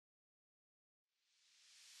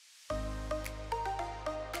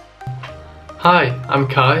Hi, I'm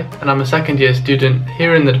Kai and I'm a second year student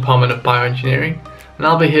here in the Department of Bioengineering, and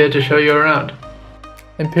I'll be here to show you around.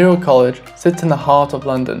 Imperial College sits in the heart of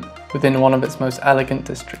London within one of its most elegant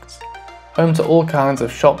districts, home to all kinds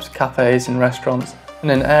of shops, cafes and restaurants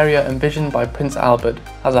in an area envisioned by Prince Albert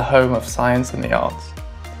as a home of science and the arts.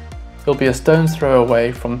 You'll be a stone's throw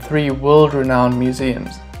away from 3 world-renowned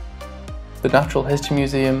museums: the Natural History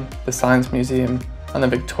Museum, the Science Museum and the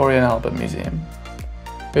Victoria and Albert Museum.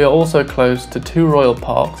 We are also close to 2 royal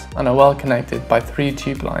parks and are well connected by 3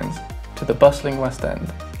 tube lines to the bustling West End,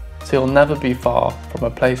 so you'll never be far from a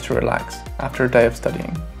place to relax after a day of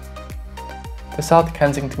studying. The South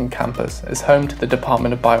Kensington campus is home to the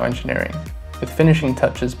Department of Bioengineering, with finishing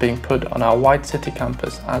touches being put on our White City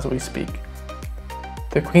campus as we speak.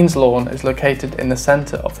 The Queen's Lawn is located in the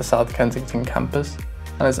centre of the South Kensington campus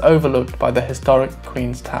and is overlooked by the historic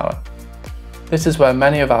Queen's Tower. This is where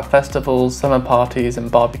many of our festivals, summer parties and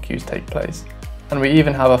barbecues take place, and we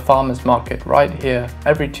even have a farmers market right here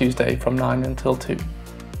every Tuesday from 9 until 2.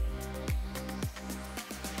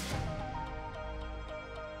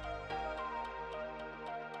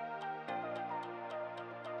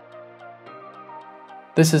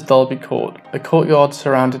 This is Dolby Court, a courtyard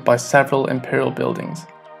surrounded by several Imperial buildings: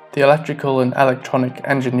 the Electrical and Electronic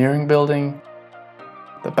Engineering Building,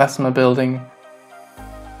 the Bessemer Building,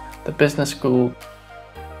 the Business School,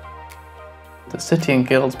 the City and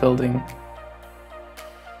Guilds Building,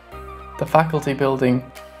 the Faculty Building,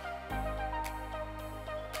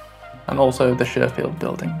 and also the Sherfield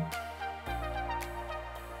Building.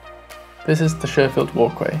 This is the Sherfield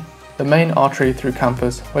Walkway, the main artery through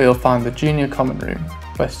campus where you'll find the Junior Common Room,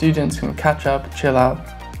 where students can catch up, chill out,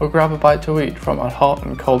 or grab a bite to eat from our hot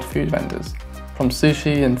and cold food vendors, from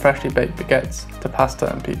sushi and freshly baked baguettes to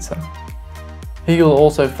pasta and pizza. Here you'll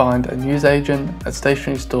also find a newsagent, a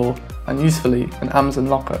stationery store, and usefully an Amazon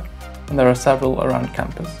locker, and there are several around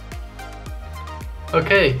campus.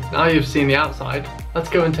 Okay, now you've seen the outside, let's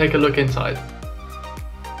go and take a look inside.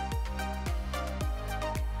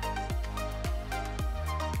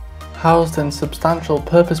 Housed in substantial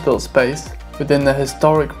purpose-built space within the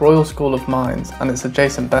historic Royal School of Mines and its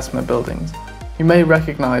adjacent Bessemer buildings, you may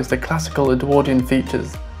recognise the classical Edwardian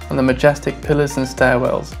features and the majestic pillars and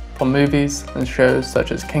stairwells from movies and shows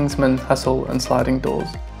such as Kingsman, Hustle and Sliding Doors.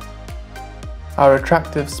 Our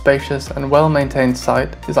attractive, spacious and well-maintained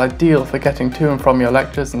site is ideal for getting to and from your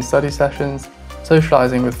lectures and study sessions,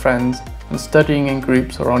 socialising with friends and studying in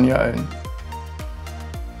groups or on your own.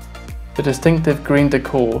 The distinctive green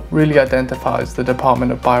decor really identifies the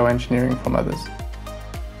Department of Bioengineering from others.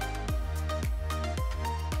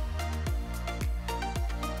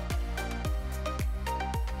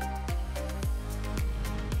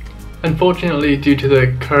 Unfortunately, due to the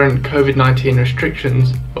current COVID-19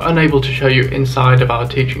 restrictions, we're unable to show you inside of our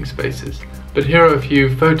teaching spaces, but here are a few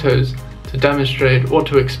photos to demonstrate what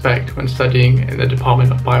to expect when studying in the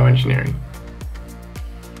Department of Bioengineering.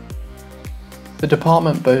 The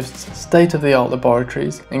department boasts state-of-the-art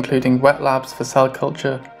laboratories, including wet labs for cell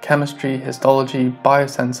culture, chemistry, histology,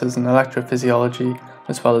 biosensors and electrophysiology,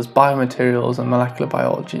 as well as biomaterials and molecular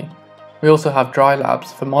biology. We also have dry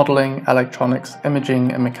labs for modelling, electronics,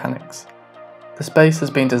 imaging and mechanics. The space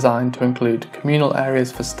has been designed to include communal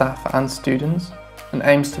areas for staff and students and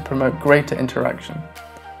aims to promote greater interaction,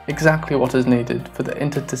 exactly what is needed for the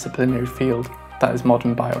interdisciplinary field that is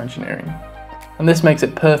modern bioengineering. And this makes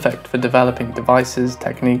it perfect for developing devices,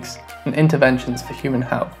 techniques and interventions for human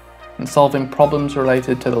health and solving problems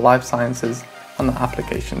related to the life sciences and the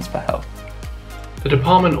applications for health. The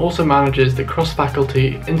department also manages the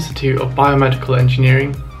Crossfaculty Institute of Biomedical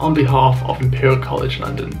Engineering on behalf of Imperial College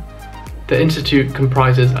London. The institute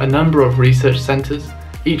comprises a number of research centres,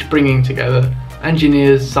 each bringing together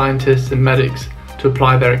engineers, scientists and medics to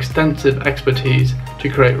apply their extensive expertise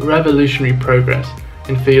to create revolutionary progress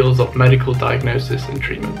in fields of medical diagnosis and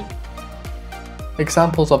treatment.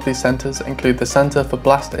 Examples of these centres include the Centre for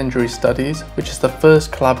Blast Injury Studies, which is the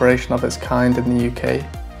first collaboration of its kind in the UK,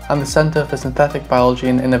 and the Centre for Synthetic Biology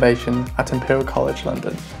and Innovation at Imperial College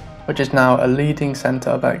London, which is now a leading centre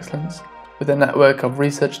of excellence, with a network of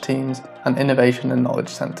research teams and innovation and knowledge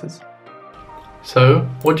centres. So,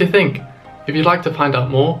 what do you think? If you'd like to find out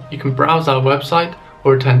more, you can browse our website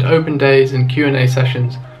or attend open days and Q&A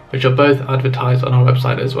sessions, which are both advertised on our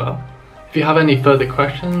website as well. If you have any further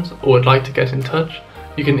questions or would like to get in touch,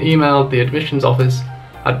 you can email the admissions office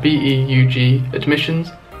at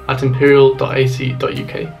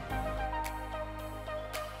beugadmissions@imperial.ac.uk.